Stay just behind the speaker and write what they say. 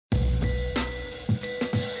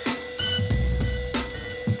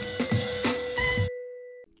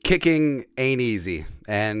Kicking ain't easy,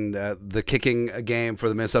 and the kicking game for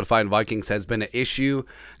the Minnesota Vikings has been an issue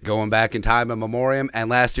going back in time in memoriam, and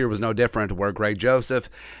last year was no different, where Greg Joseph,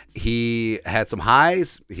 he had some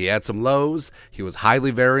highs, he had some lows, he was highly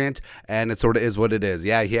variant, and it sort of is what it is.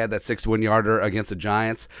 Yeah, he had that 61-yarder against the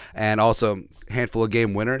Giants, and also a handful of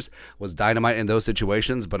game winners, was dynamite in those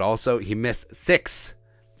situations, but also he missed six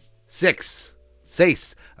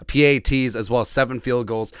PATs, as well as 7 field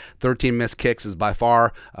goals. 13 missed kicks is by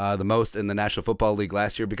far the most in the National Football League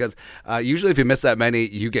last year, because usually if you miss that many,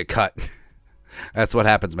 you get cut. That's what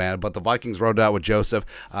happens, man. But the Vikings rode it out with Joseph.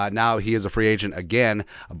 Now he is a free agent again.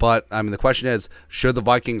 But I mean, the question is, should the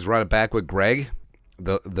Vikings run it back with Greg,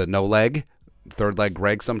 the no leg, third leg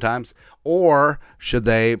Greg sometimes, or should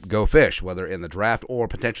they go fish, whether in the draft or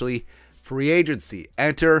potentially free agency?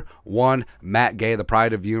 Enter one Matt Gay, the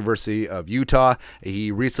pride of University of Utah.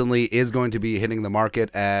 He recently is going to be hitting the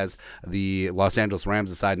market as the Los Angeles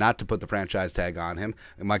Rams decide not to put the franchise tag on him.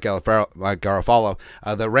 And Mike Garafolo,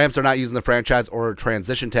 the Rams are not using the franchise or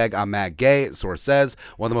transition tag on Matt Gay. Source says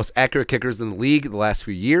one of the most accurate kickers in the league the last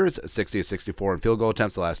few years, 60 of 64 in field goal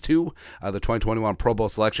attempts the last 2. The 2021 Pro Bowl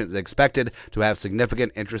selection is expected to have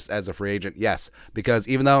significant interest as a free agent. Yes, because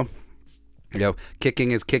even though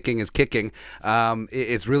kicking is kicking.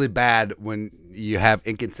 It's really bad when you have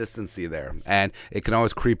inconsistency there, and it can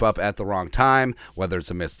always creep up at the wrong time, whether it's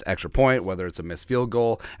a missed extra point, whether it's a missed field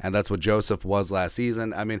goal, and that's what Joseph was last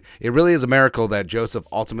season. I mean, it really is a miracle that Joseph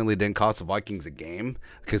ultimately didn't cost the Vikings a game,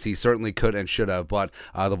 because he certainly could and should have, but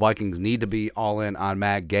the Vikings need to be all in on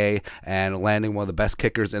Matt Gay and landing one of the best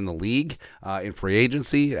kickers in the league in free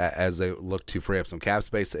agency as they look to free up some cap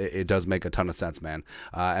space. It does make a ton of sense, man.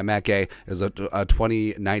 And Matt Gay is a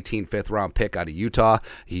 2019 5th-round pick out of Utah.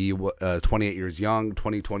 He 28 years young,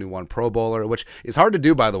 2021 Pro Bowler, which is hard to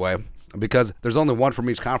do, by the way, because there's only one from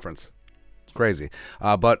each conference. It's crazy.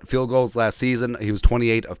 But field goals last season, he was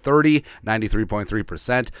 28 of 30,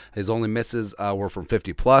 93.3%. His only misses were from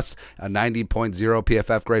 50+, a 90.0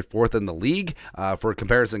 PFF grade, 4th in the league. For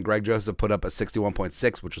comparison, Greg Joseph put up a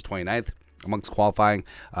 61.6, which was 29th. Amongst qualifying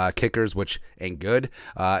kickers, which ain't good.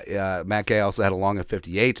 Matt Gay also had a long of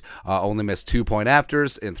 58, only missed 2-point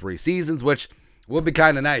afters in 3 seasons, which would be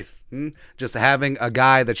kind of nice. Just having a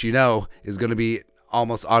guy that you know is going to be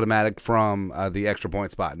almost automatic from the extra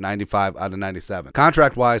point spot, 95 out of 97.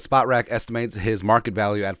 Contract-wise, SpotRack estimates his market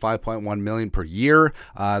value at $5.1 million per year.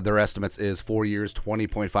 Their estimates is 4 years,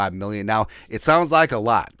 $20.5 million. Now, it sounds like a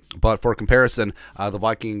lot, but for comparison, the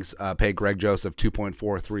Vikings paid Greg Joseph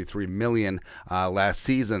 $2.433 million last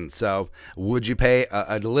season. So would you pay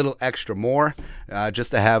a little extra more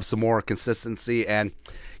just to have some more consistency? And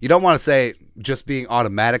you don't want to say just being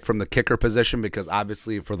automatic from the kicker position, because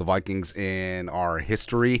obviously for the Vikings in our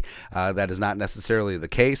history, that is not necessarily the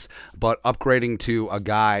case. But upgrading to a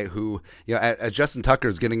guy who, as Justin Tucker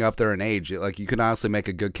is getting up there in age, like, you can honestly make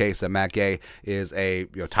a good case that Matt Gay is a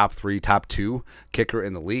top 3, top 2 kicker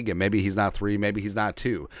in the league, and maybe he's not 3, maybe he's not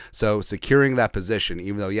 2. So securing that position,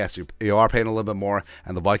 even though yes, you are paying a little bit more,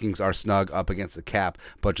 and the Vikings are snug up against the cap,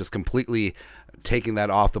 but just completely taking that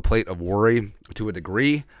off the plate of worry to a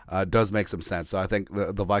degree does make some sense. So I think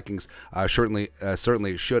the Vikings certainly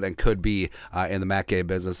should and could be in the Matt Gay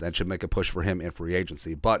business and should make a push for him in free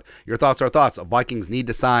agency. But your thoughts are thoughts. Vikings need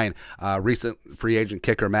to sign recent free agent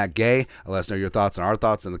kicker Matt Gay. Let us know your thoughts and our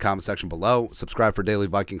thoughts in the comment section below. Subscribe for daily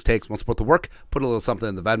Vikings takes. Want to support the work? Put a little something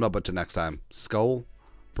in the Venmo. But till next time, Skull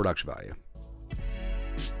Production Value.